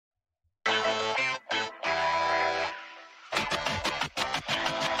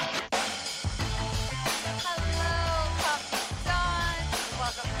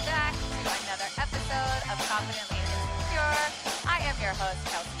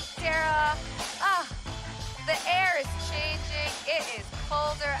Sarah. The air is changing. It is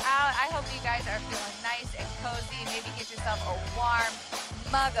colder out. I hope you guys are feeling nice and cozy. Maybe get yourself a warm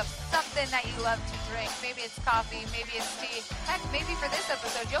mug of something that you love to drink. Maybe it's coffee, maybe it's tea. Heck, maybe for this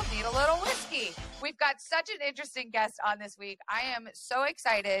episode, you'll need a little whiskey. We've got such an interesting guest on this week. I am so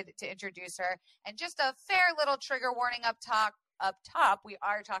excited to introduce her. And just a fair little trigger warning up top, we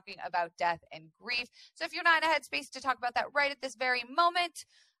are talking about death and grief. So if you're not in a headspace to talk about that right at this very moment,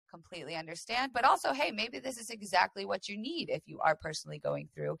 completely understand. But also, hey, maybe this is exactly what you need if you are personally going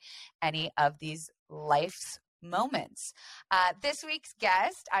through any of these life's moments. This week's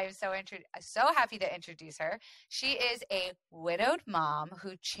guest, I'm so happy to introduce her. She is a widowed mom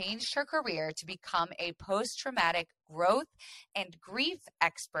who changed her career to become a post-traumatic growth and grief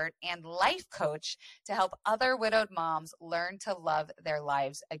expert and life coach to help other widowed moms learn to love their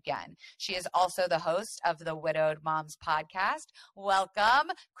lives again. She is also the host of the Widowed Moms podcast.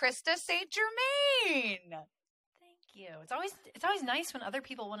 Welcome, KRISTA St. Germain. Thank you. It's always nice when other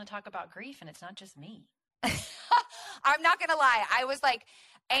people want to talk about grief and it's not just me. I'm not going to lie. I was like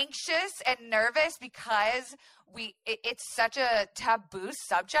anxious and nervous because it's such a taboo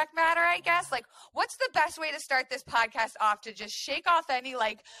subject matter, I guess. Like, what's the best way to start this podcast off to just shake off any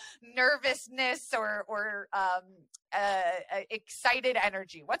like nervousness or excited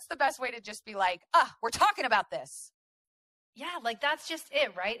energy? What's the best way to just be like, we're talking about this? Yeah, like that's just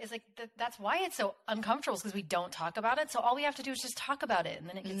it, right? It's like that's why it's so uncomfortable, because we don't talk about it. So all we have to do is just talk about it, and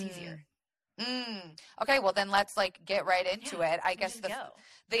then it gets easier. Okay, well then let's like get right into it. I guess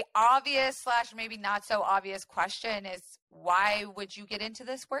the obvious / maybe not so obvious question is, why would you get into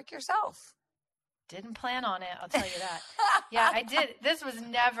this work yourself? Didn't plan on it, I'll tell you that. Yeah, I did. This was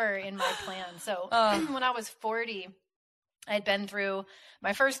never in my plan. So when I was 40, I'd been through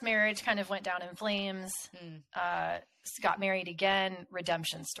my first marriage, kind of went down in flames, got married again,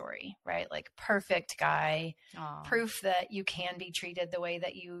 redemption story, right? Like perfect guy, proof that you can be treated the way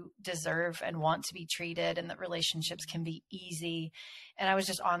that you deserve and want to be treated, and that relationships can be easy. And I was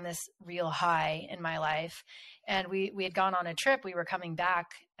just on this real high in my life. And we had gone on a trip. We were coming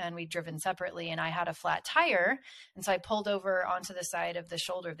back and we'd driven separately, and I had a flat tire. And so I pulled over onto the side of the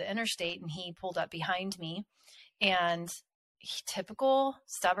shoulder of the interstate, and he pulled up behind me, and typical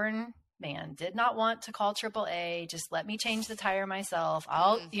stubborn man, did not want to call AAA. Just let me change the tire myself.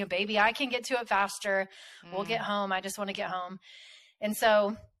 Baby, I can get to it faster. We'll get home. I just want to get home. And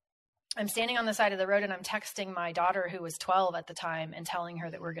so I'm standing on the side of the road, and I'm texting my daughter, who was 12 at the time, and telling her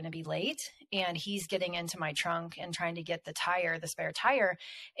that we're going to be late. And he's getting into my trunk and trying to get the spare tire.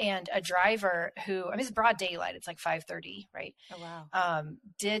 And a driver it's broad daylight. It's like 5:30, right? Oh, wow.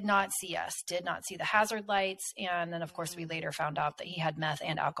 Did not see us, did not see the hazard lights. And then of course we later found out that he had meth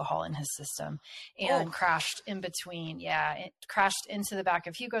and alcohol in his system, and crashed in between. Yeah. It crashed into the back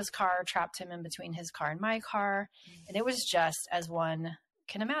of Hugo's car, trapped him in between his car and my car. And it was just, as one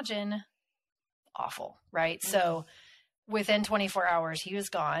can imagine, awful, right? So within 24 hours, he was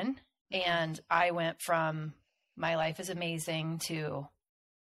gone. And I went from my life is amazing to,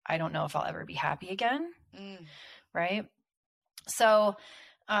 I don't know if I'll ever be happy again. Right. So,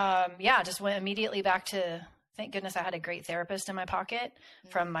 just went immediately back to, thank goodness I had a great therapist in my pocket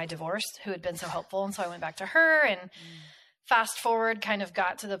from my divorce who had been so helpful. And so I went back to her, and fast forward, kind of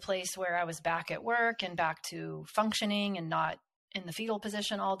got to the place where I was back at work and back to functioning and not in the fetal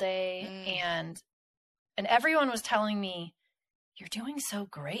position all day. And everyone was telling me, you're doing so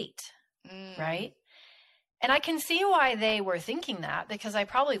great. Right. And I can see why they were thinking that, because I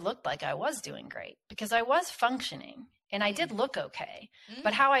probably looked like I was doing great, because I was functioning and I did look okay.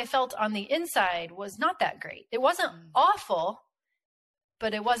 But how I felt on the inside was not that great. It wasn't awful,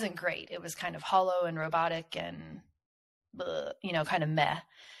 but it wasn't great. It was kind of hollow and robotic and, kind of meh.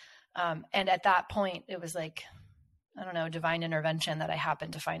 And at that point, it was like, I don't know, divine intervention that I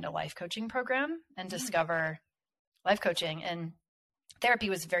happened to find a life coaching program and discover life coaching. And therapy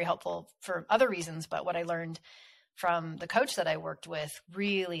was very helpful for other reasons, but what I learned from the coach that I worked with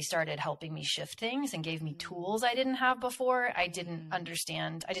really started helping me shift things and gave me tools I didn't have before. I didn't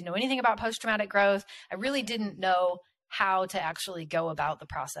understand. I didn't know anything about post-traumatic growth. I really didn't know how to actually go about the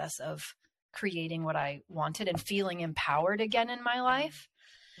process of creating what I wanted and feeling empowered again in my life.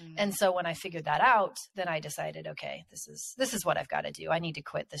 And so when I figured that out, then I decided, okay, this is what I've got to do. I need to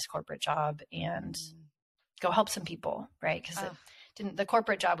quit this corporate job and go help some people, right? Because the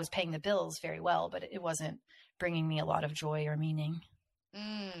corporate job was paying the bills very well, but it wasn't bringing me a lot of joy or meaning.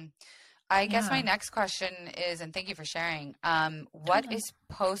 I guess my next question is, and thank you for sharing, what is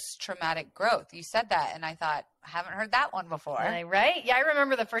post-traumatic growth? You said that, and I thought, I haven't heard that one before. Right? Yeah, I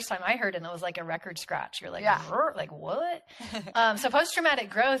remember the first time I heard it, and it was like a record scratch. You're like, like what? So post-traumatic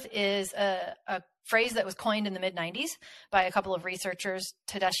growth is a phrase that was coined in the mid-90s by a couple of researchers.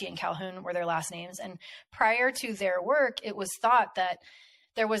 Tedeschi and Calhoun were their last names. And prior to their work, it was thought that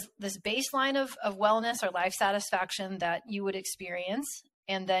there was this baseline of wellness or life satisfaction that you would experience.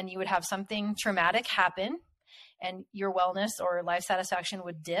 And then you would have something traumatic happen and your wellness or life satisfaction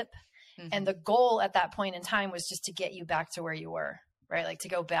would dip. Mm-hmm. And the goal at that point in time was just to get you back to where you were, right? Like to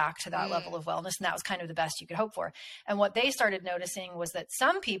go back to that level of wellness. And that was kind of the best you could hope for. And what they started noticing was that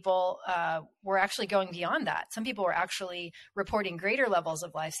some people were actually going beyond that. Some people were actually reporting greater levels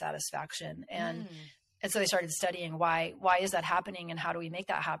of life satisfaction. And so they started studying why is that happening and how do we make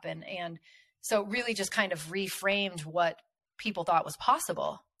that happen? And so it really just kind of reframed what people thought was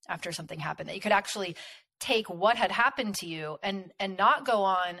possible after something happened, that you could actually take what had happened to you and not go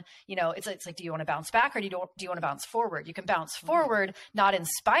on, it's like, do you want to bounce back or do you want to bounce forward? You can bounce forward, not in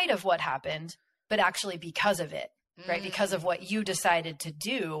spite of what happened, but actually because of it, right? Because of what you decided to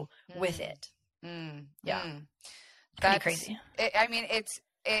do with it. Yeah. That's pretty crazy.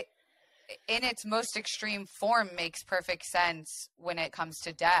 It in its most extreme form makes perfect sense when it comes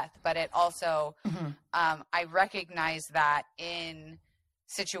to death, but it also, I recognize that in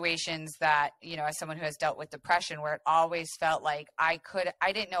situations that, as someone who has dealt with depression, where it always felt like I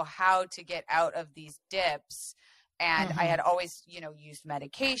didn't know how to get out of these dips. And I had always, used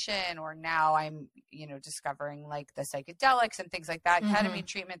medication, or now I'm, discovering like the psychedelics and things like that, ketamine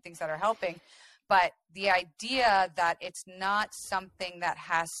treatment, things that are helping. But the idea that it's not something that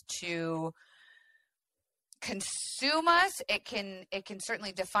has to consume us, it can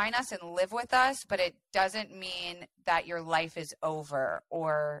certainly define us and live with us, but it doesn't mean that your life is over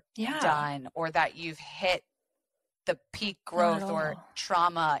or done, or that you've hit the peak growth or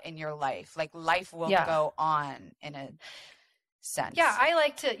trauma in your life. Like life will go on in a sense. Yeah, I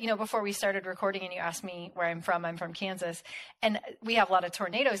like to, before we started recording and you asked me where I'm from Kansas, and we have a lot of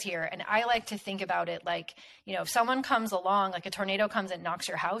tornadoes here. And I like to think about it like, if someone comes along, like a tornado comes and knocks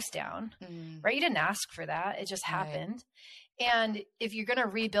your house down, right? You didn't ask for that. It just happened. And if you're going to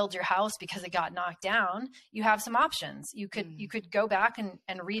rebuild your house because it got knocked down, you have some options. You could go back and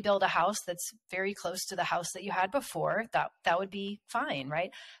rebuild a house that's very close to the house that you had before. That would be fine,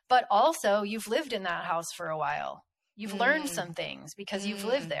 right? But also you've lived in that house for a while. You've learned some things because you've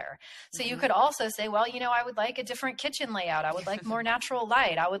lived there. So you could also say, well, I would like a different kitchen layout. I would like more natural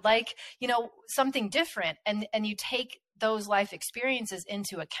light. I would like, something different. And you take those life experiences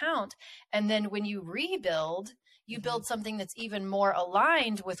into account. And then when you rebuild, you build something that's even more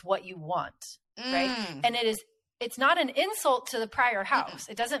aligned with what you want, right? And it's not an insult to the prior house.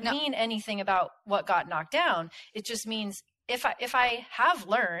 It doesn't mean anything about what got knocked down. It just means if I have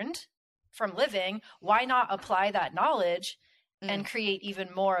learned from living, why not apply that knowledge and create even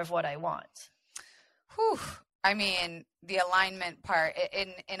more of what I want? Whew. I mean, the alignment part,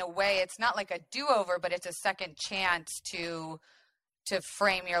 in a way, it's not like a do-over, but it's a second chance to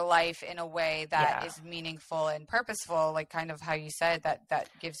frame your life in a way that is meaningful and purposeful, like kind of how you said that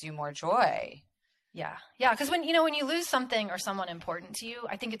gives you more joy. Yeah. Yeah. Because when you lose something or someone important to you,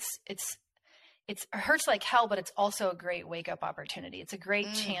 I think it hurts like hell, but it's also a great wake-up opportunity. It's a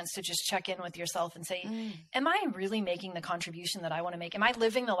great chance to just check in with yourself and say, am I really making the contribution that I want to make? Am I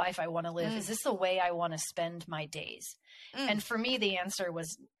living the life I want to live? Is this the way I want to spend my days? And for me, the answer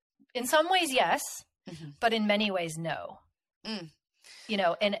was, in some ways, yes, but in many ways, no.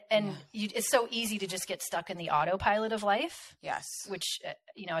 It's so easy to just get stuck in the autopilot of life. Yes. Which,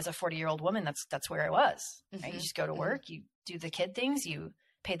 as a 40-year-old woman, that's where I was. Right? You just go to work, you do the kid things, you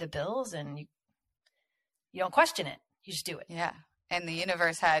pay the bills, and you don't question it. You just do it. Yeah. And the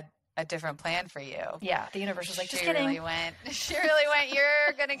universe had a different plan for you. Yeah. The universe was like, just kidding. She really went,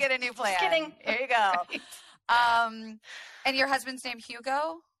 you're going to get a new plan. Just kidding. Here you go. Right. And your husband's name,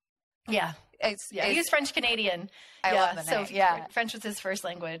 Hugo? Yeah. He's French Canadian. I love the name. So French was his first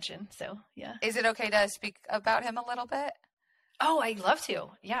language. And so, yeah. Is it okay to speak about him a little bit? Oh, I'd love to.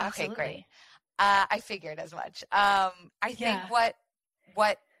 Yeah. Okay, absolutely. Great. I figured as much. I think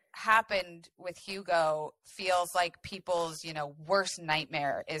what happened with Hugo feels like people's, worst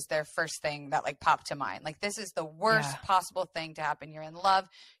nightmare is their first thing that like popped to mind. Like, this is the worst possible thing to happen. You're in love,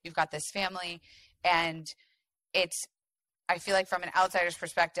 you've got this family, and I feel like from an outsider's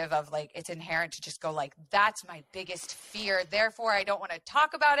perspective of like, it's inherent to just go like, that's my biggest fear. Therefore, I don't want to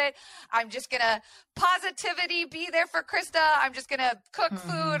talk about it. I'm just going to positivity be there for KRISTA. I'm just going to cook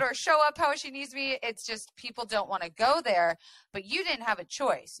food or show up how she needs me. It's just people don't want to go there, but you didn't have a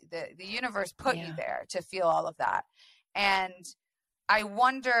choice. The universe put you there to feel all of that. And I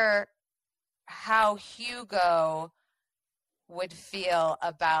wonder how Hugo would feel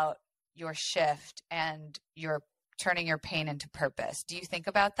about your shift and your turning your pain into purpose. Do you think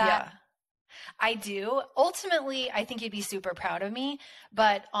about that? Yeah, I do. Ultimately, I think he'd be super proud of me,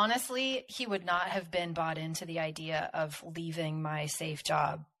 but honestly, he would not have been bought into the idea of leaving my safe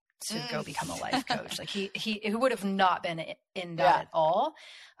job to go become a life coach. Like he would have not been in that at all.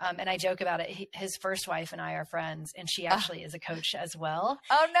 And I joke about it. His first wife and I are friends, and she actually is a coach as well.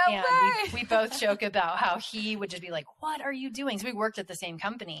 Oh, no and way. We both joke about how he would just be like, what are you doing? So we worked at the same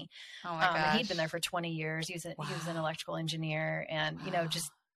company. Oh my gosh. And he'd been there for 20 years. He was an electrical engineer and, you know,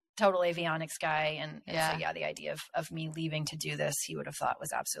 just total avionics guy. And so, the idea of me leaving to do this, he would have thought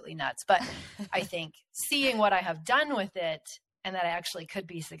was absolutely nuts. But I think seeing what I have done with it and that I actually could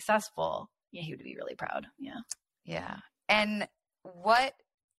be successful, he would be really proud. Yeah. Yeah. And what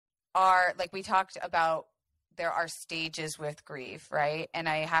are, like we talked about, there are stages with grief, right? And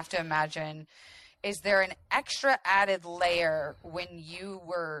I have to imagine, is there an extra added layer when you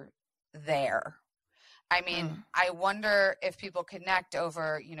were there? I mean, I wonder if people connect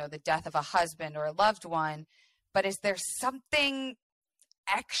over, you know, the death of a husband or a loved one, but is there something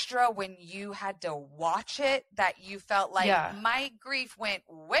extra when you had to watch it that you felt like my grief went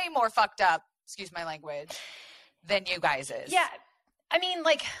way more fucked up, excuse my language, than you guys is? Yeah. I mean,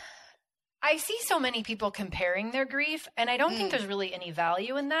 like, I see so many people comparing their grief, and I don't think there's really any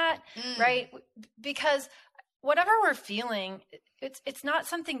value in that, right? Because whatever we're feeling, it's not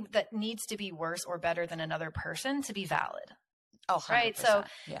something that needs to be worse or better than another person to be valid. Oh, 100%. Right. So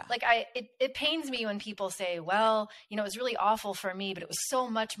like it pains me when people say, well, you know, it was really awful for me, but it was so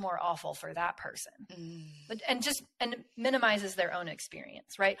much more awful for that person. And minimizes their own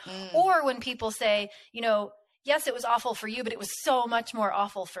experience. Right. Or when people say, you know, yes, it was awful for you, but it was so much more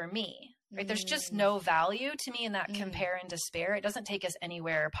awful for me. Right. There's just no value to me in that compare and despair. It doesn't take us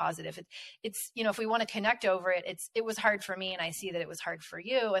anywhere positive. It's, you know, if we want to connect over it, it was hard for me and I see that it was hard for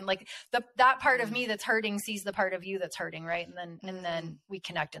you. And like that part of me that's hurting sees the part of you that's hurting. Right. And then we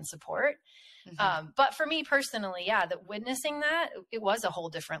connect and support. But for me personally, that witnessing that, it was a whole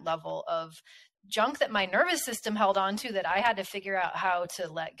different level of junk that my nervous system held on to that I had to figure out how to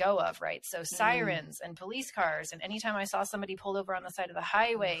let go of. Right. So sirens and police cars. And anytime I saw somebody pulled over on the side of the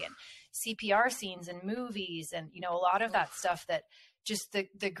highway and CPR scenes and movies and, you know, a lot of that stuff that just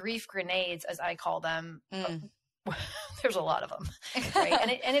the grief grenades, as I call them, there's a lot of them.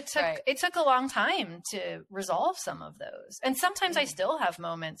 Right. And it took a long time to resolve some of those. And sometimes I still have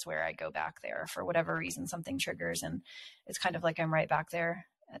moments where I go back there for whatever reason, something triggers and it's kind of like I'm right back there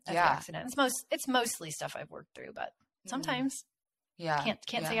at the accident. It's mostly stuff I've worked through, but sometimes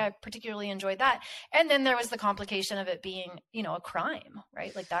can't say I particularly enjoyed that. And then there was the complication of it being, you know, a crime,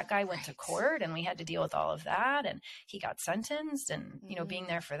 right? Like that guy went to court and we had to deal with all of that and he got sentenced and, you know, being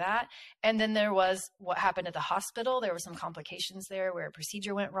there for that. And then there was what happened at the hospital. There were some complications there where a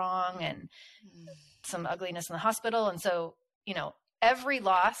procedure went wrong and some ugliness in the hospital. And so, you know, every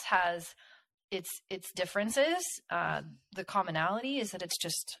loss has its differences. The commonality is that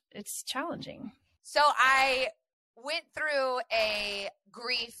it's challenging. So I went through a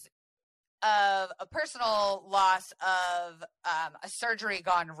grief of a personal loss of a surgery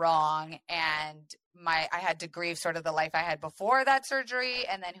gone wrong, and I had to grieve sort of the life I had before that surgery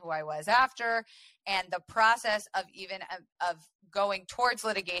and then who I was after, and the process of even of going towards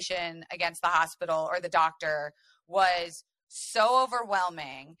litigation against the hospital or the doctor was so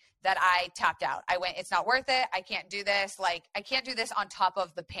overwhelming that I tapped out. I went, it's not worth it. I can't do this. Like, I can't do this on top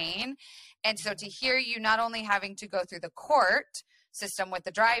of the pain. And so to hear you not only having to go through the court system with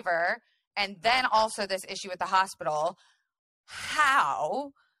the driver and then also this issue with the hospital,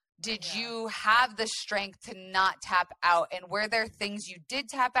 how did you have the strength to not tap out? And were there things you did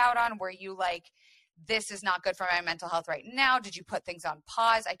tap out on? Were you like, this is not good for my mental health right now? Did you put things on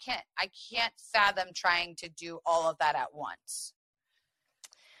pause? I can't fathom trying to do all of that at once.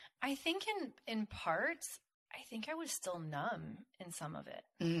 I think in parts, I think I was still numb in some of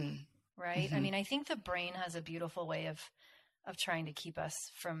it. Right. I mean, I think the brain has a beautiful way of trying to keep us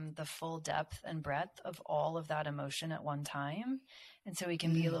from the full depth and breadth of all of that emotion at one time. And so we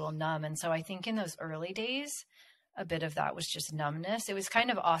can be a little numb. And so I think in those early days, a bit of that was just numbness. It was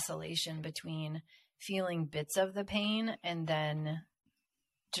kind of oscillation between feeling bits of the pain and then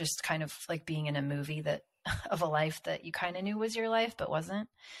just kind of like being in a movie that of a life that you kind of knew was your life, but wasn't.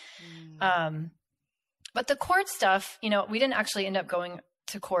 But the court stuff, we didn't actually end up going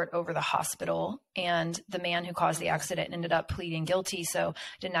to court over the hospital, and the man who caused the accident ended up pleading guilty. So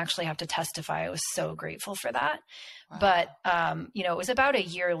didn't actually have to testify. I was so grateful for that. Wow. But, it was about a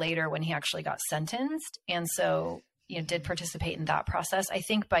year later when he actually got sentenced. And so, did participate in that process. I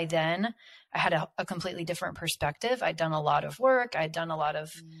think by then I had a completely different perspective. I'd done a lot of work. I'd done a lot of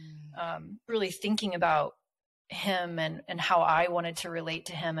really thinking about him and how I wanted to relate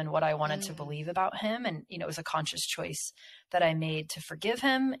to him and what I wanted to believe about him. And, it was a conscious choice that I made to forgive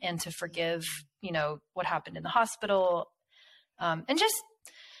him and to forgive, what happened in the hospital. And just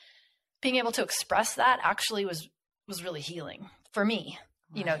being able to express that actually was really healing for me,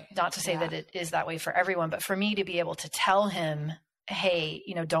 not to say that it is that way for everyone, but for me to be able to tell him, hey,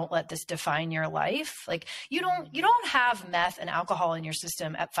 don't let this define your life. Like you don't have meth and alcohol in your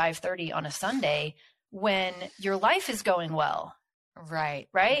system at 5:30 on a Sunday when your life is going well. Right.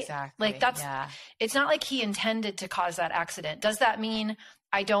 Exactly. Like it's not like he intended to cause that accident. Does that mean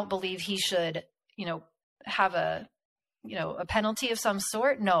I don't believe he should, have a penalty of some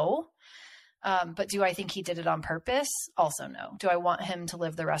sort? No. But do I think he did it on purpose? Also no. Do I want him to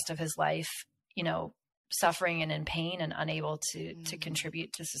live the rest of his life, suffering and in pain and unable to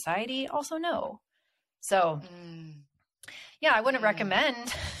contribute to society? Also no. So I wouldn't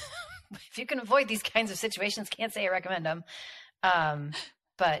recommend if you can avoid these kinds of situations, can't say I recommend them.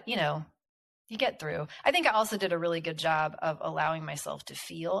 But you get through. I think I also did a really good job of allowing myself to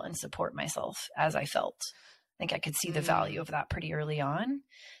feel and support myself as I felt. I think I could see the value of that pretty early on,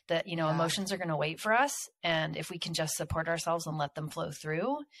 that, emotions are going to wait for us. And if we can just support ourselves and let them flow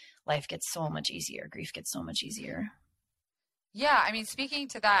through, life gets so much easier. Grief gets so much easier. Yeah. I mean, speaking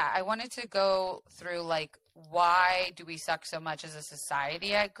to that, I wanted to go through why do we suck so much as a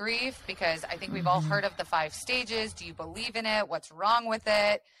society at grief? Because I think we've all heard of the 5 stages. Do you believe in it? What's wrong with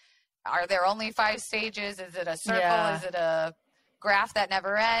it? Are there only 5 stages? Is it a circle? Yeah. Is it a graph that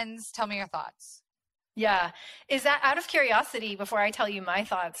never ends? Tell me your thoughts. Yeah. Is that, out of curiosity, before I tell you my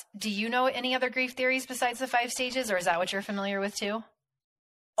thoughts, do you know any other grief theories besides the 5 stages, or is that what you're familiar with too?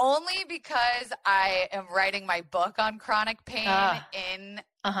 Only because I am writing my book on chronic pain in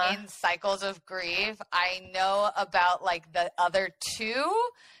cycles of grief. I know about the other 2,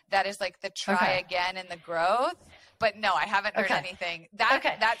 that is the try again and the growth. But no, I haven't heard anything.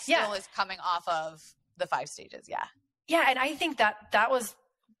 That still is coming off of the 5 stages. Yeah. Yeah. And I think that was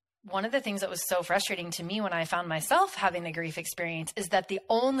one of the things that was so frustrating to me when I found myself having the grief experience, is that the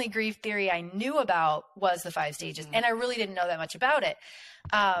only grief theory I knew about was the 5 stages. And I really didn't know that much about it.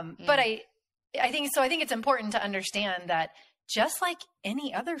 But I think it's important to understand that just like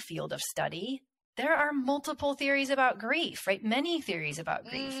any other field of study, there are multiple theories about grief, right? Many theories about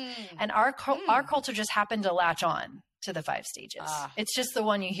grief. And our culture just happened to latch on to the 5 stages. It's just the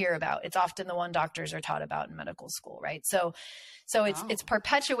one you hear about. It's often the one doctors are taught about in medical school, right? So it's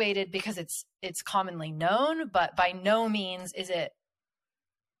perpetuated because it's commonly known, but by no means is it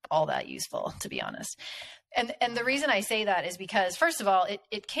all that useful, to be honest. And the reason I say that is because, first of all,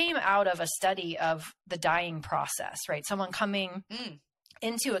 it came out of a study of the dying process, right? Someone coming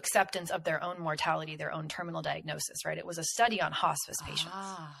into acceptance of their own mortality, their own terminal diagnosis, right? It was a study on hospice patients.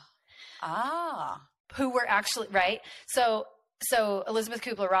 Who were actually, right? So Elizabeth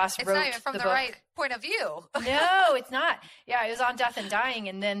Kubler-Ross wrote the book. It's not even from the right point of view. No, it's not. Yeah, it was on death and dying.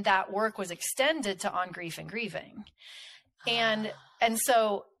 And then that work was extended to on grief and grieving. And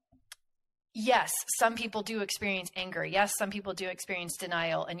so, yes, some people do experience anger. Yes, some people do experience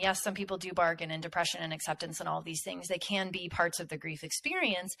denial. And yes, some people do bargain and depression and acceptance and all these things. They can be parts of the grief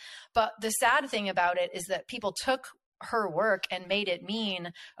experience. But the sad thing about it is that people took her work and made it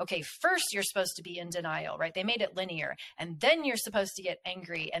mean, okay, first you're supposed to be in denial, right? They made it linear, and then you're supposed to get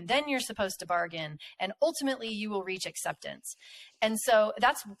angry, and then you're supposed to bargain, and ultimately you will reach acceptance. And so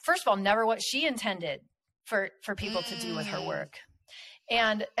that's, first of all, never what she intended for people to do with her work.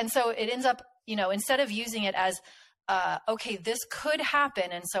 And so it ends up, instead of using it as, okay, this could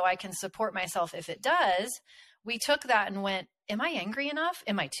happen, and so I can support myself if it does, we took that and went, am I angry enough?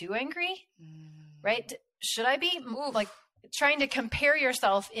 Am I too angry? Right? Should I be trying to compare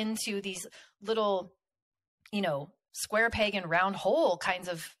yourself into these little, square peg and round hole kinds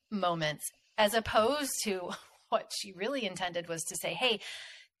of moments, as opposed to what she really intended was to say, hey,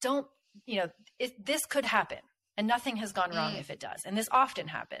 this could happen and nothing has gone wrong if it does. And this often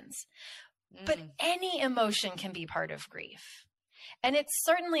happens, but any emotion can be part of grief. And it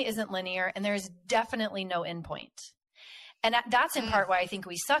certainly isn't linear, and there's definitely no endpoint. And that's in part why I think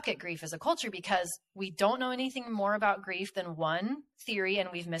we suck at grief as a culture, because we don't know anything more about grief than one theory and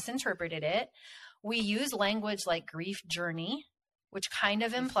we've misinterpreted it. We use language like grief journey, which kind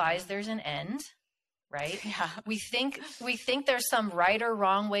of implies there's an end, right? Yeah. We think there's some right or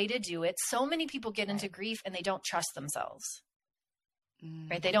wrong way to do it. So many people get into grief and they don't trust themselves,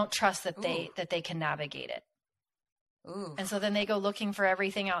 right? They don't trust that they can navigate it. Ooh. And so then they go looking for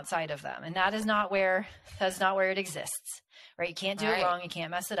everything outside of them. And that's not where it exists, right? You can't do it wrong. You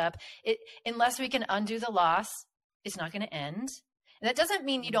can't mess it up. Unless we can undo the loss, it's not going to end. And that doesn't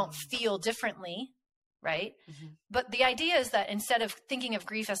mean you don't feel differently, right? But the idea is that instead of thinking of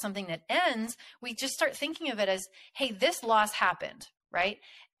grief as something that ends, we just start thinking of it as, hey, this loss happened, right?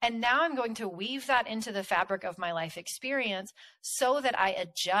 And now I'm going to weave that into the fabric of my life experience so that I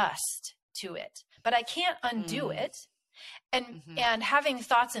adjust to it. But I can't undo it. And having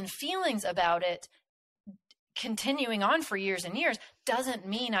thoughts and feelings about it continuing on for years and years doesn't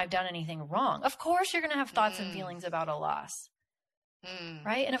mean I've done anything wrong. Of course, you're going to have thoughts and feelings about a loss,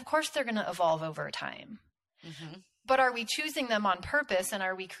 right? And of course, they're going to evolve over time. But are we choosing them on purpose, and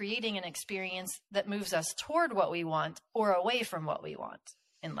are we creating an experience that moves us toward what we want or away from what we want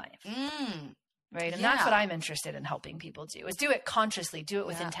in life? Right. And that's what I'm interested in helping people do, is do it consciously, do it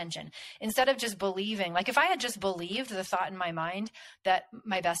with intention, instead of just believing. Like if I had just believed the thought in my mind that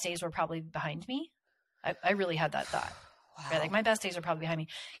my best days were probably behind me, I really had that thought, right? Like my best days are probably behind me.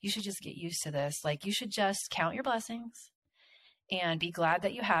 You should just get used to this. Like you should just count your blessings and be glad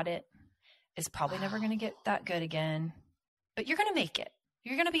that you had it. It's probably never going to get that good again, but you're going to make it.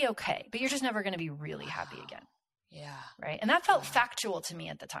 You're going to be okay, but you're just never going to be really happy again. Yeah. Right. And that felt factual to me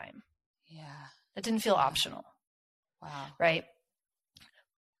at the time. Yeah. That didn't feel optional. Wow. Right.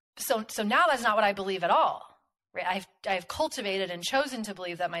 So now that's not what I believe at all. Right. I've cultivated and chosen to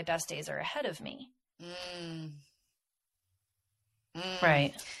believe that my best days are ahead of me.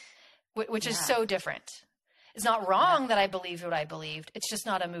 Right. Which is so different. It's not wrong that I believed what I believed. It's just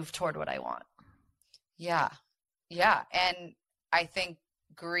not a move toward what I want. Yeah. Yeah. And I think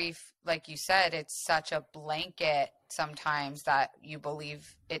grief, like you said, it's such a blanket sometimes that you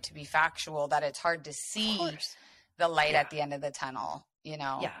believe it to be factual that it's hard to see the light at the end of the tunnel, you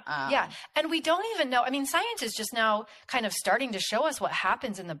know? Yeah. And we don't even know. I mean, science is just now kind of starting to show us what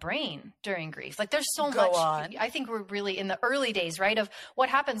happens in the brain during grief. Like there's so much. I think we're really in the early days, right, of what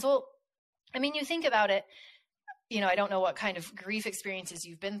happens. Well, I mean, you think about it. You know, I don't know what kind of grief experiences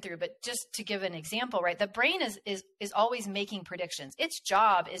you've been through, but just to give an example, right? The brain is always making predictions. Its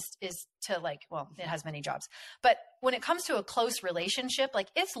job is to like, well, it has many jobs, but when it comes to a close relationship, like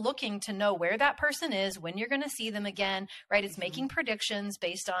it's looking to know where that person is, when you're going to see them again, right? It's making predictions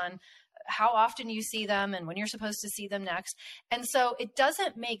based on how often you see them and when you're supposed to see them next. And so it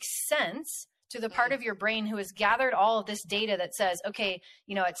doesn't make sense to the part of your brain who has gathered all of this data that says, okay,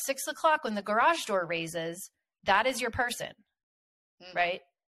 you know, at 6 o'clock when the garage door raises, that is your person, right?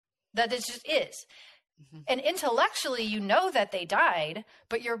 That it just is. And intellectually, you know that they died,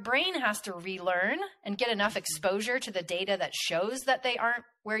 but your brain has to relearn and get enough exposure to the data that shows that they aren't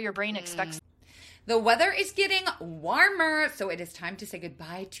where your brain expects. The weather is getting warmer, so it is time to say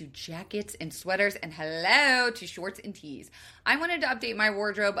goodbye to jackets and sweaters and hello to shorts and tees. I wanted to update my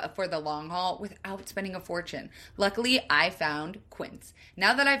wardrobe for the long haul without spending a fortune. Luckily, I found Quince.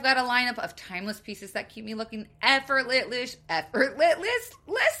 Now that I've got a lineup of timeless pieces that keep me looking effortlessly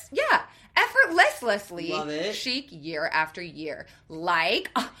chic year after year,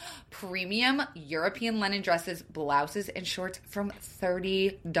 like premium European linen dresses, blouses, and shorts from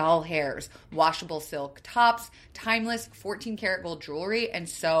 30 doll hairs, washable silk tops, timeless 14 karat gold jewelry, and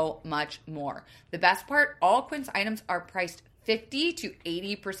so much more. The best part, all Quince items are priced 50 to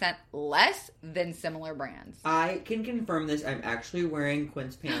 80% less than similar brands. I can confirm this. I'm actually wearing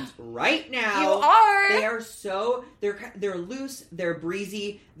Quince pants right now. You are? They are so, they're loose, they're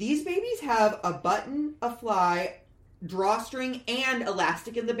breezy. These babies have a button, a fly, drawstring, and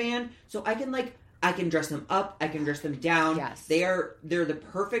elastic in the band. So I can dress them up, I can dress them down. Yes. They're the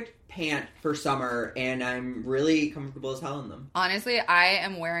perfect pant for summer, and I'm really comfortable as hell in them. Honestly, I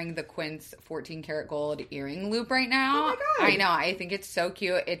am wearing the Quince 14 karat gold earring loop right now. Oh my God. I know. I think it's so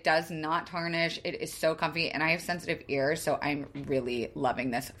cute. It does not tarnish. It is so comfy, and I have sensitive ears, so I'm really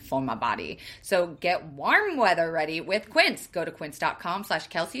loving this for my body. So get warm weather ready with Quince. Go to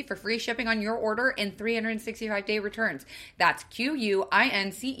quince.com/Kelsey for free shipping on your order and 365-day returns. That's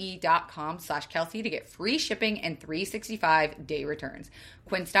QUINCE.com/Kelsey to get free shipping and 365-day returns.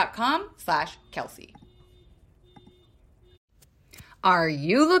 Quince.com/Kelsey. Are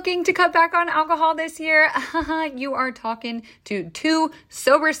you looking to cut back on alcohol this year? You are talking to two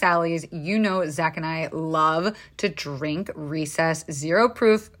sober Sallys. You know Zach and I love to drink Recess Zero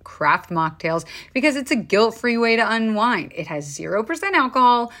Proof craft mocktails because it's a guilt-free way to unwind. It has 0%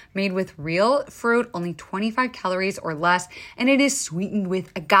 alcohol, made with real fruit, only 25 calories or less, and it is sweetened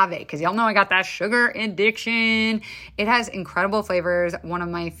with agave because y'all know I got that sugar addiction. It has incredible flavors. One of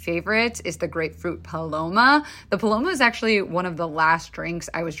my favorites is the grapefruit Paloma. The Paloma is actually one of the last drinks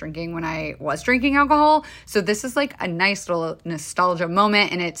I was drinking when I was drinking alcohol. So this is like a nice little nostalgia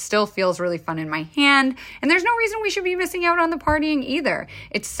moment, and it still feels really fun in my hand. And there's no reason we should be missing out on the partying either.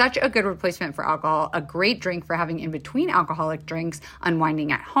 It's such a good replacement for alcohol, a great drink for having in between alcoholic drinks,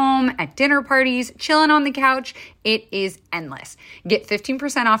 unwinding at home, at dinner parties, chilling on the couch. It is endless. Get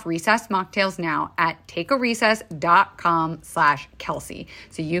 15% off Recess mocktails now at takearecess.com/Kelsey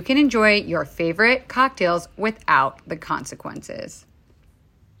so you can enjoy your favorite cocktails without the consequences.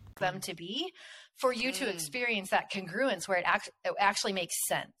 Them to be for you to experience that congruence where it actually makes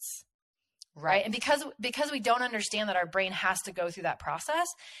sense. Right. And because we don't understand that our brain has to go through that process,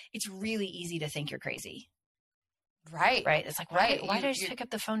 it's really easy to think you're crazy. Right. Right. It's like, why did I just pick up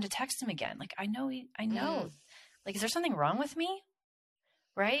the phone to text him again? Like, I know. Like, is there something wrong with me?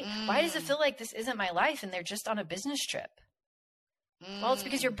 Right. Why does it feel like this isn't my life and they're just on a business trip? Well, it's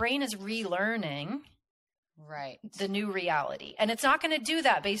because your brain is relearning the new reality. And it's not going to do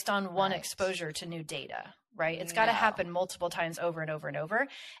that based on one exposure to new data, right? It's got to happen multiple times over and over and over.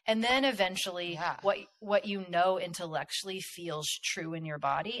 And then eventually what you know intellectually feels true in your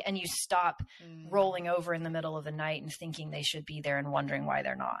body, and you stop rolling over in the middle of the night and thinking they should be there and wondering why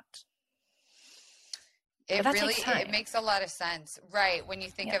they're not. It makes a lot of sense. Right. When you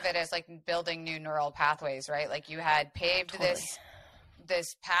think of it as like building new neural pathways, right? Like you had paved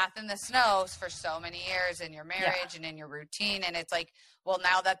this path in the snow for so many years in your marriage and in your routine. And it's like, well,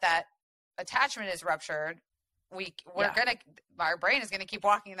 now that attachment is ruptured, our brain is going to keep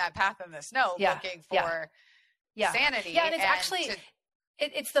walking that path in the snow looking for sanity. Yeah. And it's actually,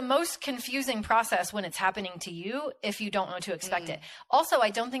 it's the most confusing process when it's happening to you if you don't know to expect it. Also, I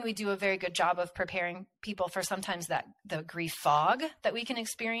don't think we do a very good job of preparing people for sometimes the grief fog that we can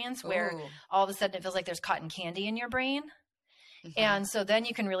experience where all of a sudden it feels like there's cotton candy in your brain. And so then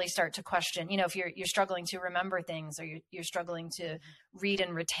you can really start to question, if you're struggling to remember things, or you're struggling to read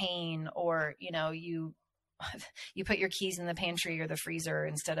and retain, or, you put your keys in the pantry or the freezer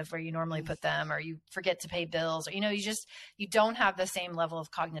instead of where you normally put them, or you forget to pay bills, or, you don't have the same level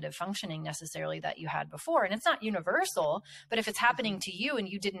of cognitive functioning necessarily that you had before. And it's not universal, but if it's happening to you and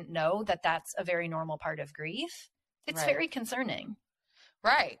you didn't know that that's a very normal part of grief, it's very concerning.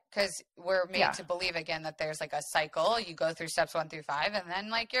 Right. Because we're made to believe again that there's like a cycle. You go through steps 1 through 5 and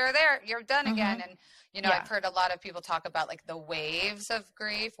then like you're done again. And, I've heard a lot of people talk about like the waves of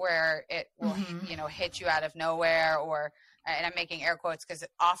grief where it will, hit you out of nowhere, and I'm making air quotes because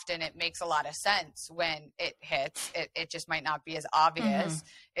often it makes a lot of sense when it hits. It just might not be as obvious.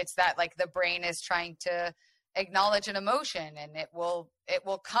 It's that like the brain is trying to acknowledge an emotion, and it will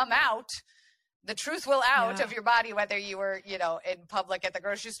come out. The truth will out of your body, whether you were, in public at the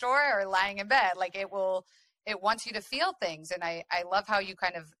grocery store or lying in bed. Like it wants you to feel things. And I love how you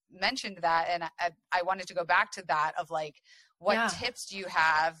kind of mentioned that. And I wanted to go back to that of like, what tips do you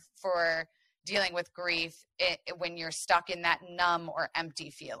have for dealing with grief when you're stuck in that numb or empty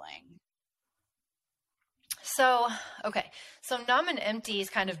feeling? So numb and empty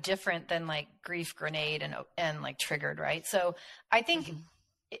is kind of different than like grief grenade and like triggered, right? So I think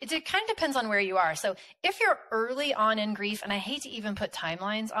it kind of depends on where you are. So if you're early on in grief, and I hate to even put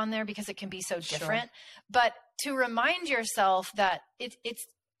timelines on there because it can be so different, but to remind yourself that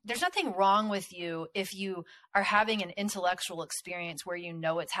there's nothing wrong with you if you are having an intellectual experience where you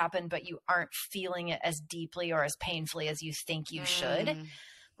know it's happened, but you aren't feeling it as deeply or as painfully as you think you should.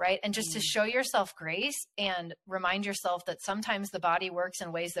 Right. And just to show yourself grace and remind yourself that sometimes the body works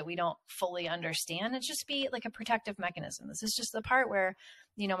in ways that we don't fully understand. It just be like a protective mechanism. This is just the part where,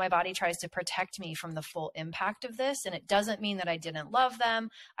 my body tries to protect me from the full impact of this. And it doesn't mean that I didn't love them.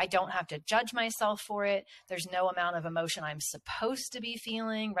 I don't have to judge myself for it. There's no amount of emotion I'm supposed to be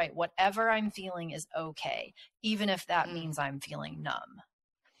feeling, right? Whatever I'm feeling is okay, even if that means I'm feeling numb.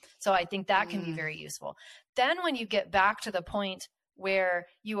 So I think that can be very useful. Then when you get back to the point where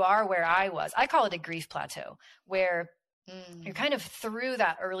you are where I was, I call it a grief plateau, where you're kind of through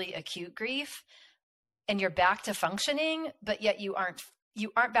that early acute grief and you're back to functioning, but yet you aren't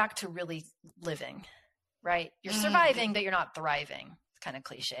back to really living, right? You're surviving, but you're not thriving. It's kind of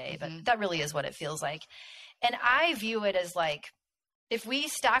cliche, but that really is what it feels like. And I view it as like, if we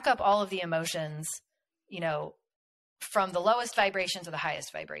stack up all of the emotions, from the lowest vibration to the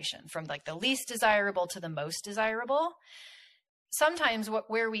highest vibration, from like the least desirable to the most desirable. Sometimes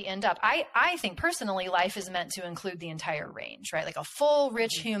where we end up, I think personally, life is meant to include the entire range, right? Like a full,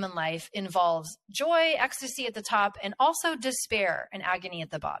 rich human life involves joy, ecstasy at the top, and also despair and agony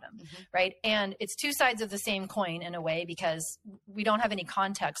at the bottom, right? And it's two sides of the same coin in a way, because we don't have any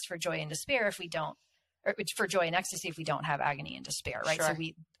context for joy and despair if we don't, or for joy and ecstasy if we don't have agony and despair, right? Sure.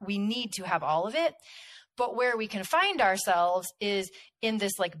 So we need to have all of it. But where we can find ourselves is in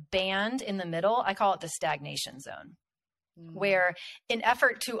this like band in the middle. I call it the stagnation zone, where in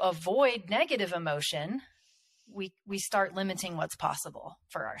effort to avoid negative emotion, we start limiting what's possible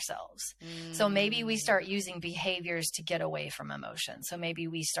for ourselves. So maybe we start using behaviors to get away from emotion. So maybe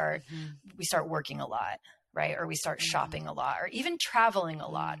we start working a lot, right? Or we start shopping a lot, or even traveling a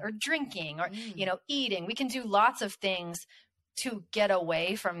lot, or drinking, or, you know, eating. We can do lots of things to get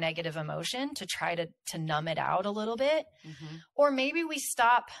away from negative emotion, to try to numb it out a little bit. Or maybe we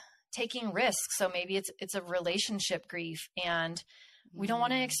stop taking risks. So maybe it's a relationship grief and we don't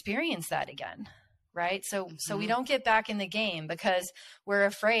want to experience that again. Right. So we don't get back in the game because we're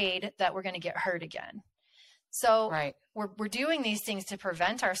afraid that we're going to get hurt again. So we're doing these things to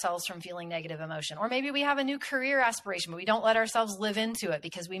prevent ourselves from feeling negative emotion. Or maybe we have a new career aspiration, but we don't let ourselves live into it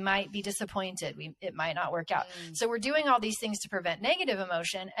because we might be disappointed. It might not work out. So we're doing all these things to prevent negative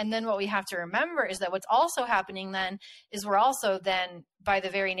emotion. And then what we have to remember is that what's also happening then is we're also then, by the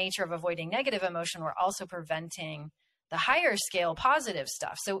very nature of avoiding negative emotion, we're also preventing the higher scale positive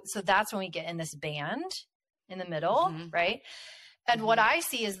stuff. So that's when we get in this band in the middle, right? And what I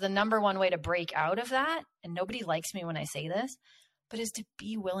see is the number one way to break out of that, and nobody likes me when I say this, but is to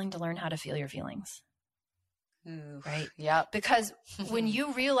be willing to learn how to feel your feelings. Right? Yeah. Because when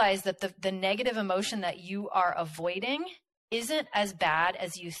you realize that the negative emotion that you are avoiding isn't as bad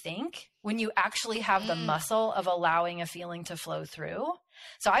as you think, when you actually have the muscle of allowing a feeling to flow through.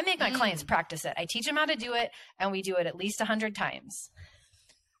 So I make my clients practice it. I teach them how to do it, and we do it at least 100 times.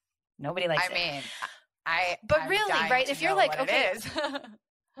 Nobody likes it. But really, right? If you're like, okay,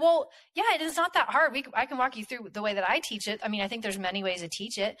 well, yeah, it is not that hard. I can walk you through the way that I teach it. I mean, I think there's many ways to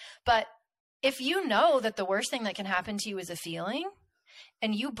teach it, but if you know that the worst thing that can happen to you is a feeling,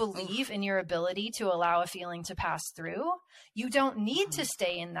 and you believe in your ability to allow a feeling to pass through, you don't need to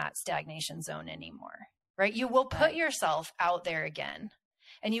stay in that stagnation zone anymore, right? You will put yourself out there again,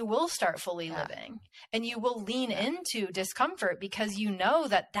 and you will start fully living, and you will lean into discomfort because you know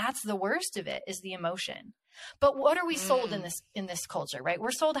that that's the worst of it, is the emotion. But what are we sold in this culture, right?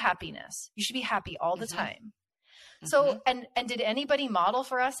 We're sold happiness. You should be happy all the time. So, and did anybody model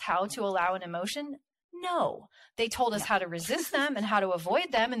for us how to allow an emotion? No. They told us how to resist them and how to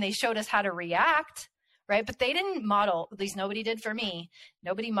avoid them, and they showed us how to react, right? But they didn't model, at least nobody did for me.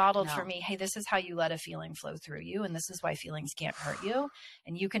 Nobody modeled for me, hey, this is how you let a feeling flow through you, and this is why feelings can't hurt you,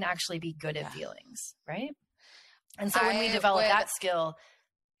 and you can actually be good at feelings, right? And so when we develop that skill,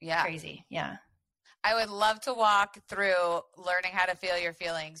 crazy. Yeah. I would love to walk through learning how to feel your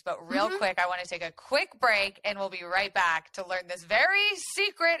feelings, but real quick, I want to take a quick break, and we'll be right back to learn this very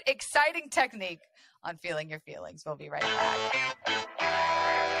secret, exciting technique on feeling your feelings. We'll be right back.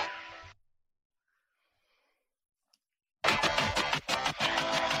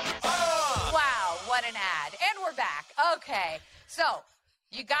 Wow, what an ad. And we're back. Okay, so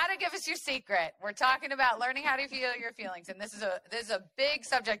you got to give us your secret. We're talking about learning how to feel your feelings. And this is a big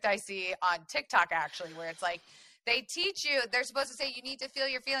subject I see on TikTok, actually, where it's like they teach you, they're supposed to say you need to feel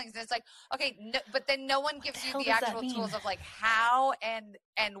your feelings. And it's like, okay, no, but then no one gives you the actual tools of like how, and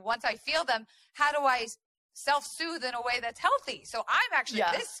once I feel them, how do I self-soothe in a way that's healthy? So I'm actually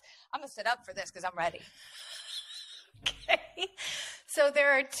I'm going to sit up for this because I'm ready. Okay. So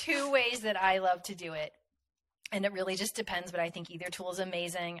there are two ways that I love to do it. And it really just depends, but I think either tool is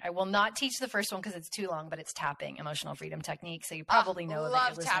amazing. I will not teach the first one because it's too long, but it's tapping, emotional freedom technique. So you probably know of it.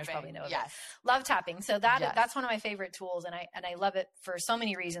 Your listeners probably know of it. Love tapping. So that's one of my favorite tools, and I love it for so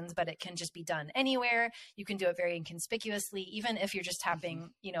many reasons, but it can just be done anywhere. You can do it very inconspicuously, even if you're just tapping,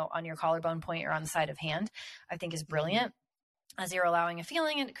 on your collarbone point or on the side of hand, I think is brilliant. As you're allowing a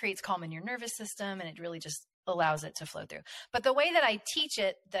feeling, and it creates calm in your nervous system, and it really just allows it to flow through. But the way that I teach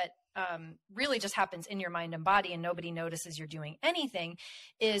it, that really just happens in your mind and body, and nobody notices you're doing anything,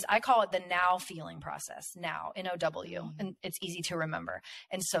 is I call it the now feeling process. Now, N-O-W, and it's easy to remember.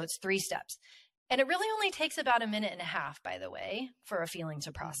 And so it's 3 steps. And it really only takes about 1.5 minutes, by the way, for a feeling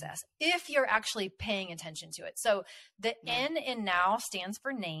to process, if you're actually paying attention to it. So the N in now stands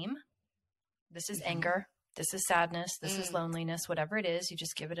for name. This is anger. This is sadness. This is loneliness, whatever it is. You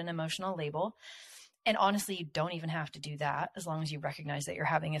just give it an emotional label. And honestly, you don't even have to do that as long as you recognize that you're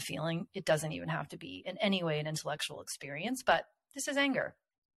having a feeling. It doesn't even have to be in any way an intellectual experience, but this is anger.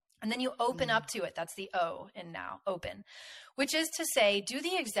 And then you open up to it. That's the O in now, open, which is to say, do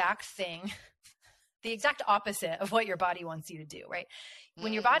the exact thing, the exact opposite of what your body wants you to do, right?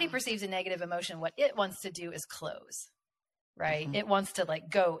 When your body perceives a negative emotion, what it wants to do is close, right? It wants to like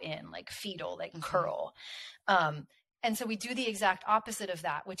go in, like fetal, like curl. And so we do the exact opposite of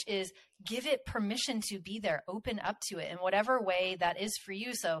that, which is give it permission to be there, open up to it in whatever way that is for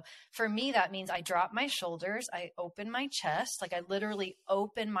you. So for me, that means I drop my shoulders, I open my chest, like I literally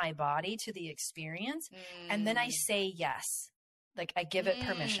open my body to the experience. And then I say yes, like I give it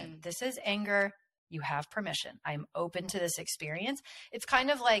permission. This is anger. You have permission. I'm open to this experience. It's kind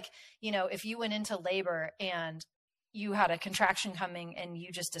of like, you know, if you went into labor and you had a contraction coming and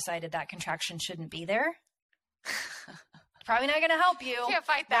you just decided that contraction shouldn't be there. Probably not going to help you. Can't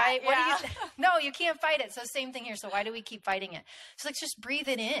fight that. Right? Yeah. No, you can't fight it. So same thing here. So why do we keep fighting it? So like just breathe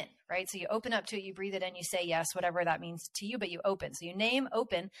it in, right? So you open up to it, you breathe it in, you say yes, whatever that means to you, but you open. So you name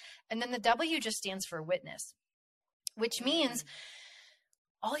open. And then the W just stands for witness, which means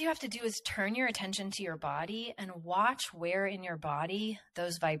all you have to do is turn your attention to your body and watch where in your body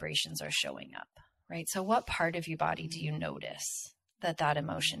those vibrations are showing up, right? So what part of your body do you notice that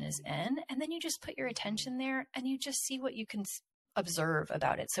emotion is in? And then you just put your attention there and you just see what you can observe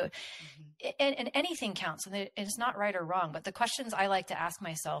about it. So, and anything counts, and it's not right or wrong, but the questions I like to ask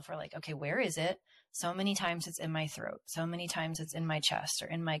myself are like, okay, where is it? So many times it's in my throat. So many times it's in my chest or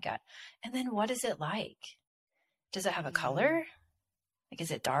in my gut. And then what is it like? Does it have a color? Like, is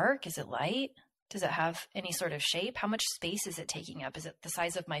it dark? Is it light? Does it have any sort of shape? How much space is it taking up? Is it the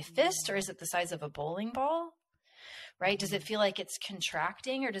size of my fist or is it the size of a bowling ball? Right? Does it feel like it's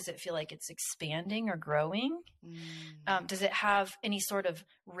contracting or does it feel like it's expanding or growing? Does it have any sort of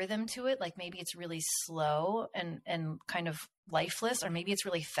rhythm to it? Like maybe it's really slow and kind of lifeless, or maybe it's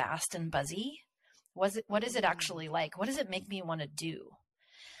really fast and buzzy. What is it actually like? What does it make me want to do?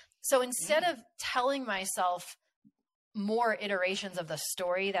 So instead of telling myself more iterations of the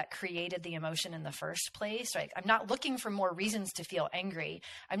story that created the emotion in the first place, right? I'm not looking for more reasons to feel angry.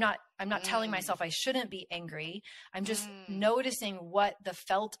 I'm not telling myself I shouldn't be angry. I'm just noticing what the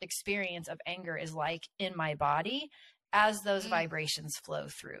felt experience of anger is like in my body as those vibrations flow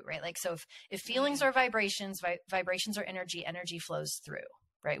through, right? Like, so if feelings are vibrations, vibrations are energy, energy flows through,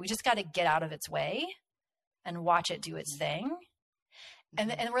 right? We just got to get out of its way and watch it do its thing.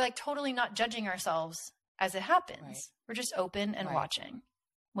 And we're like totally not judging ourselves as it happens. Right. We're just open and watching,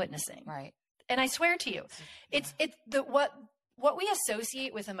 witnessing. Right. And I swear to you, what we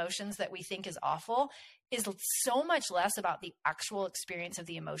associate with emotions that we think is awful is so much less about the actual experience of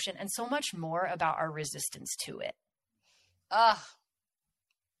the emotion and so much more about our resistance to it.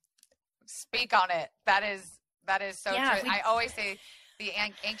 Speak on it. That is so true. I always say the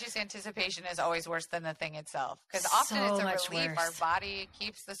anxious anticipation is always worse than the thing itself, because often it's a relief. Worse. Our body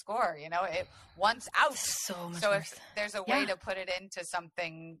keeps the score, you know, it wants out. So much so worse. If there's a way to put it into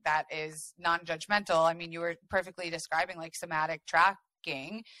something that is non-judgmental, I mean, you were perfectly describing like somatic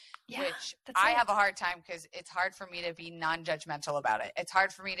tracking, which I have a hard time because it's hard for me to be non-judgmental about it. It's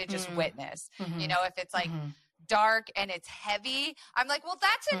hard for me to just witness, you know, if it's like dark and it's heavy, I'm like, well,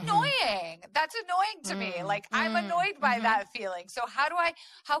 that's annoying. That's annoying to me. Like I'm annoyed by that feeling. So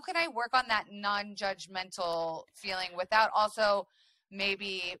how can I work on that non-judgmental feeling without also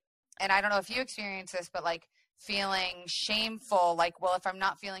maybe, and I don't know if you experience this, but like feeling shameful, like, well, if I'm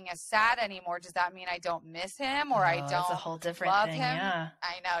not feeling as sad anymore, does that mean I don't miss him or I don't that's a whole different love thing, him? yeah.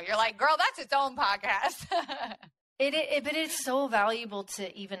 I know. You're like, girl, that's its own podcast. But it's so valuable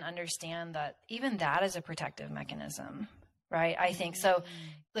to even understand that even that is a protective mechanism, right? I think so.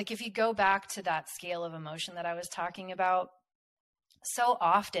 Like if you go back to that scale of emotion that I was talking about, so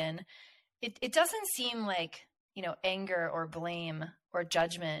often it doesn't seem like, you know, anger or blame or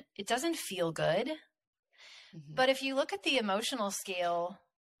judgment, it doesn't feel good. But if you look at the emotional scale,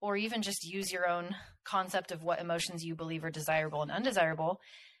 or even just use your own concept of what emotions you believe are desirable and undesirable,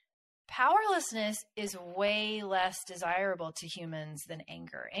 powerlessness is way less desirable to humans than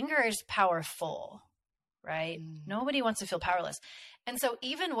anger. Anger is powerful, right? Nobody wants to feel powerless. And so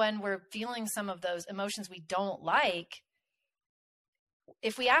even when we're feeling some of those emotions we don't like,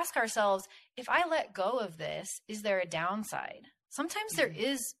 if we ask ourselves, if I let go of this, is there a downside? Sometimes there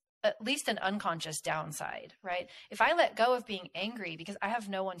is at least an unconscious downside, right? If I let go of being angry because I have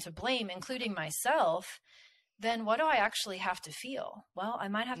no one to blame, including myself, then what do I actually have to feel? Well, I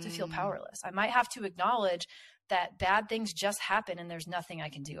might have to feel powerless. I might have to acknowledge that bad things just happen and there's nothing I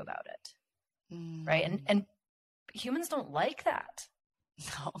can do about it. Right. And humans don't like that.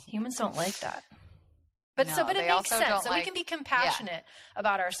 No. Humans don't like that. But No, so, but it they makes also sense. don't So we can be compassionate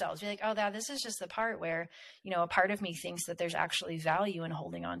about ourselves. Be like, oh, this is just the part where, a part of me thinks that there's actually value in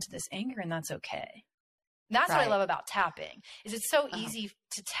holding on to this anger, and that's okay. And that's what I love about tapping, is it's so easy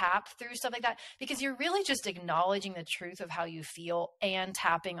to tap through stuff like that, because you're really just acknowledging the truth of how you feel and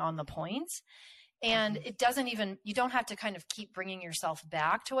tapping on the points. And it doesn't even, you don't have to kind of keep bringing yourself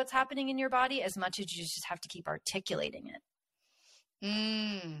back to what's happening in your body as much as you just have to keep articulating it.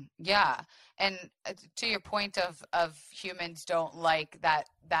 Yeah. And to your point of humans don't like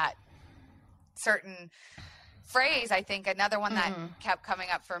that certain phrase, I think another one that kept coming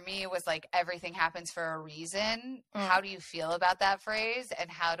up for me was like, everything happens for a reason. How do you feel about that phrase,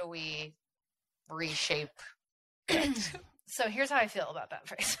 and how do we reshape it? So here's how I feel about that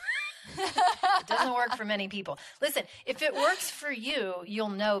phrase. It doesn't work for many people. Listen, if it works for you, you'll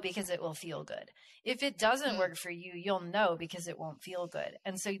know because it will feel good. If it doesn't work for you, you'll know because it won't feel good.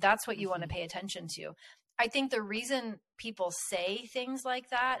 And so that's what you want to pay attention to. I think the reason people say things like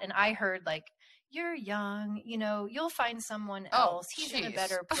that, and I heard like, you're young, you'll find someone else. He's in a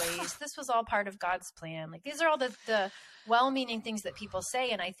better place. This was all part of God's plan. Like, these are all the well-meaning things that people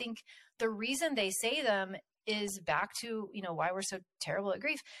say. And I think the reason they say them is back to, why we're so terrible at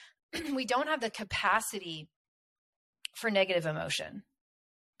grief. We don't have the capacity for negative emotion.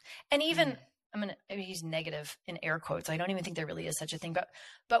 And even, I'm going to use negative in air quotes. I don't even think there really is such a thing,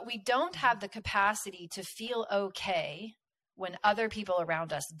 but we don't have the capacity to feel okay when other people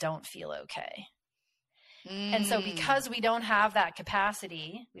around us don't feel okay. And so because we don't have that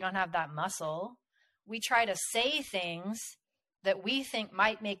capacity, we don't have that muscle, we try to say things that we think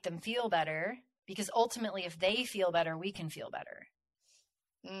might make them feel better, because ultimately if they feel better, we can feel better.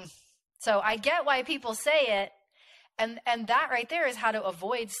 So I get why people say it. And that right there is how to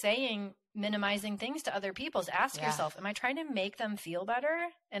avoid saying minimizing things to other people. Is ask yourself, am I trying to make them feel better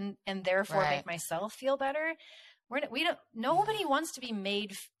and therefore make myself feel better? Nobody wants to be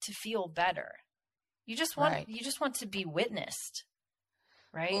made to feel better. You just want to be witnessed,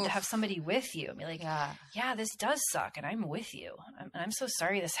 right? Oof. To have somebody with you and be like, yeah, this does suck. And I'm with you. I'm so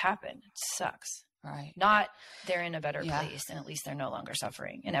sorry this happened. It sucks. Right. Not they're in a better place and at least they're no longer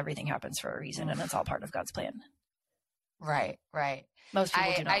suffering and everything happens for a reason and it's all part of God's plan. Right. Right. Most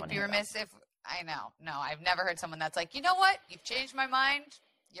people do not I'd be remiss if no, I've never heard someone that's like, you know what? You've changed my mind.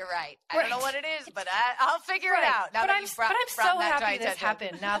 You're right. I don't know what it is, but I'll figure it out. Now I'm so happy this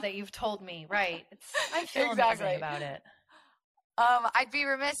happened now that you've told me. Right. I feel amazing about it. I'd be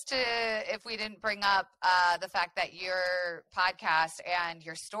remiss if we didn't bring up the fact that your podcast and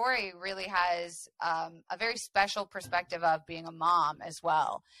your story really has a very special perspective of being a mom as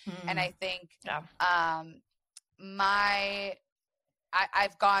well. And I think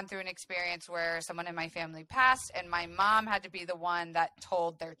I've gone through an experience where someone in my family passed and my mom had to be the one that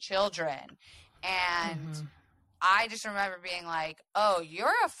told their children. And I just remember being like, oh,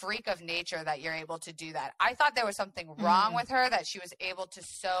 you're a freak of nature that you're able to do that. I thought there was something wrong with her, that she was able to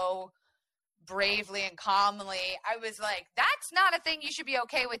so bravely and calmly. I was like, that's not a thing you should be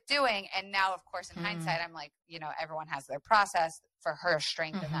okay with doing. And now, of course, in hindsight, I'm like, everyone has their process. For her,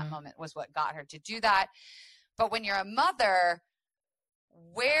 strength in that moment was what got her to do that. But when you're a mother,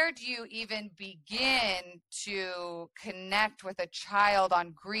 where do you even begin to connect with a child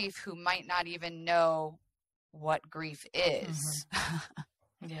on grief who might not even know what grief is?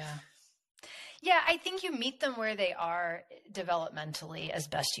 Yeah, I think you meet them where they are developmentally as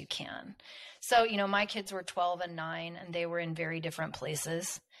best you can. So, my kids were 12 and 9 and they were in very different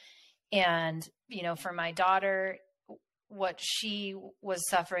places. And, for my daughter, what she was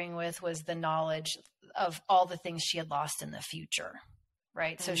suffering with was the knowledge of all the things she had lost in the future.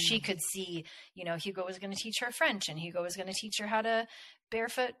 Right. So she could see, Hugo was going to teach her French and Hugo was going to teach her how to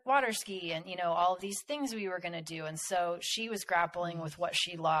barefoot water ski and, all of these things we were going to do. And so she was grappling with what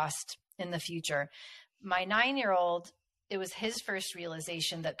she lost in the future. My 9-year-old, it was his first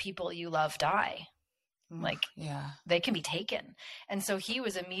realization that people you love die. They can be taken. And so he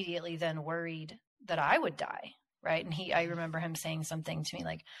was immediately then worried that I would die. Right. And I remember him saying something to me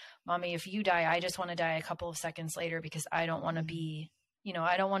like, Mommy, if you die, I just want to die a couple of seconds later because I don't want to be,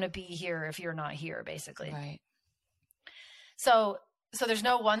 I don't want to be here if you're not here, basically. Right. So there's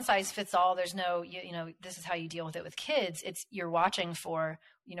no one size fits all. There's no, this is how you deal with it with kids. It's you're watching for,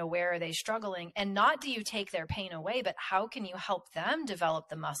 where are they struggling? And not do you take their pain away, but how can you help them develop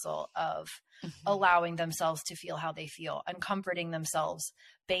the muscle of allowing themselves to feel how they feel and comforting themselves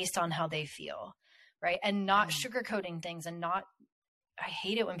based on how they feel. Right. And not sugarcoating things and I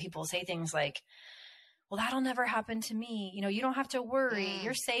hate it when people say things like, well, that'll never happen to me. You don't have to worry.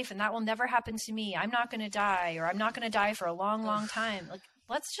 You're safe and that will never happen to me. I'm not going to die or I'm not going to die for a long, long time.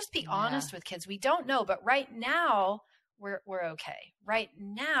 Let's just be honest with kids. We don't know, but right now we're okay. Right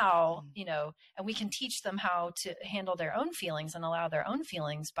now, you know, and we can teach them how to handle their own feelings and allow their own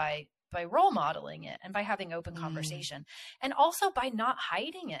feelings by role modeling it and by having open conversation, and also by not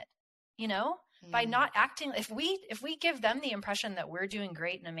hiding it, you know, by not acting. If we give them the impression that we're doing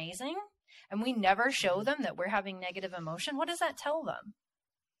great and amazing, and we never show them that we're having negative emotion, what does that tell them?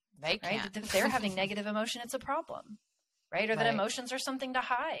 They can't. Right? If they're having negative emotion, it's a problem, right? Or that emotions are something to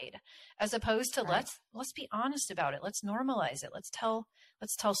hide, as opposed to let's be honest about it. Let's normalize it. Let's tell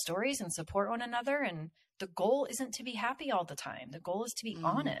stories and support one another. And the goal isn't to be happy all the time. The goal is to be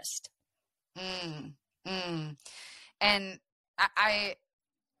honest. And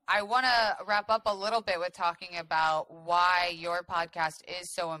I want to wrap up a little bit with talking about why your podcast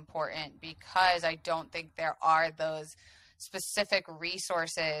is so important, because I don't think there are those specific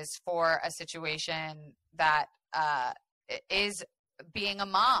resources for a situation that is being a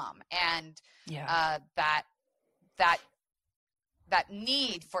mom, and that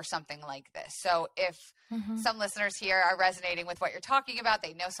need for something like this. So if some listeners here are resonating with what you're talking about,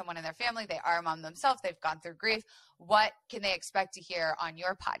 they know someone in their family, they are a mom themselves, they've gone through grief, what can they expect to hear on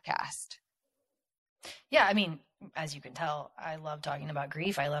your podcast? Yeah, I mean, as you can tell, I love talking about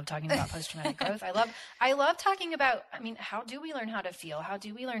grief. I love talking about post-traumatic growth. I love talking about, I mean, how do we learn how to feel? How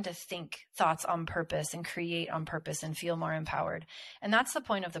do we learn to think thoughts on purpose and create on purpose and feel more empowered? And that's the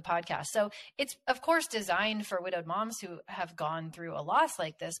point of the podcast. So it's, of course, designed for widowed moms who have gone through a loss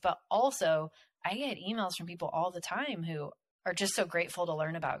like this, but also I get emails from people all the time who are just so grateful to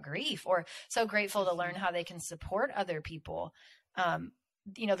learn about grief, or so grateful to learn how they can support other people.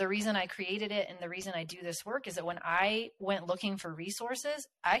 You know, the reason I created it and the reason I do this work is that when I went looking for resources,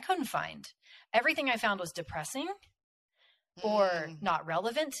 I couldn't find. Everything I found was depressing or not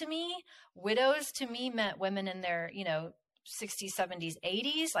relevant to me. Widows to me meant women in their, you know, 60s, 70s,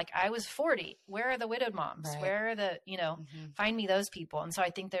 80s. Like I was 40. Where are the widowed moms? Right. Where are the, you know, find me those people. And so I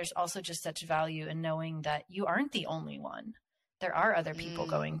think there's also just such value in knowing that you aren't the only one. There are other people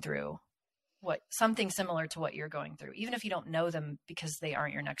going through something similar to what you're going through, even if you don't know them because they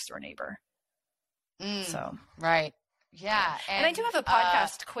aren't your next door neighbor. So, right. Yeah. And I do have a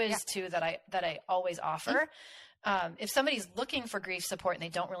podcast quiz too, that I always offer. If somebody's looking for grief support and they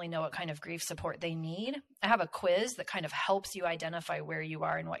don't really know what kind of grief support they need, I have a quiz that kind of helps you identify where you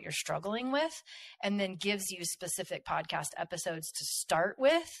are and what you're struggling with, and then gives you specific podcast episodes to start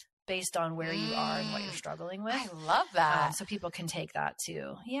with based on where you are and what you're struggling with. I love that. So people can take that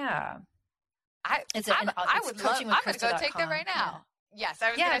too. Yeah. I'm going to go take that right now. Yeah. Yes.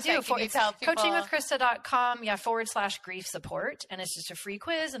 I was going to say, can you tell people? Coachingwithkrista.com, /grief support. And it's just a free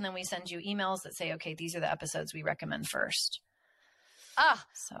quiz. And then we send you emails that say, okay, these are the episodes we recommend first.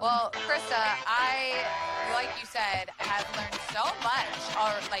 Well, Krista, I, like you said, have learned so much,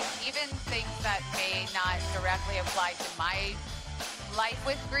 or like even things that may not directly apply to my life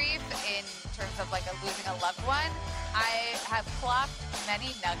with grief in terms of like losing a loved one. I have clocked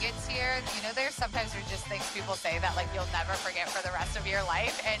many nuggets here. You know, there's sometimes just things people say that like you'll never forget for the rest of your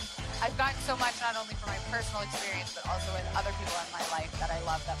life. And I've gotten so much, not only from my personal experience, but also with other people in my life that I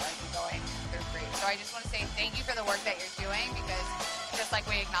love that might be going through grief. So I just want to say thank you for the work that you're doing, because just like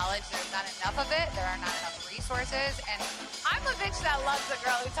we acknowledge, there's not enough of it. There are not enough resources. And I'm a bitch that loves a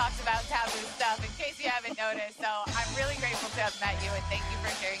girl who talks about taboo stuff, in case you haven't noticed. So I'm really grateful to have met you, and thank you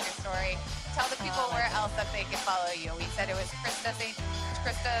for sharing your story. Tell the people where else that they can follow you. We said it was Krista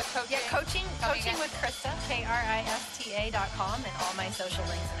Coaching. Yeah, coaching with Krista, KRISTA.com, and all my social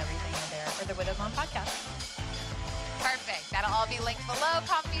links and everything are there for the Widowed Mom podcast. Perfect. That'll all be linked below.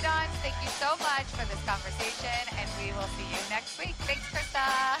 Confidants, thank you so much for this conversation, and we will see you next week. Thanks,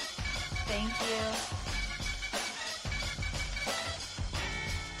 Krista. Thank you.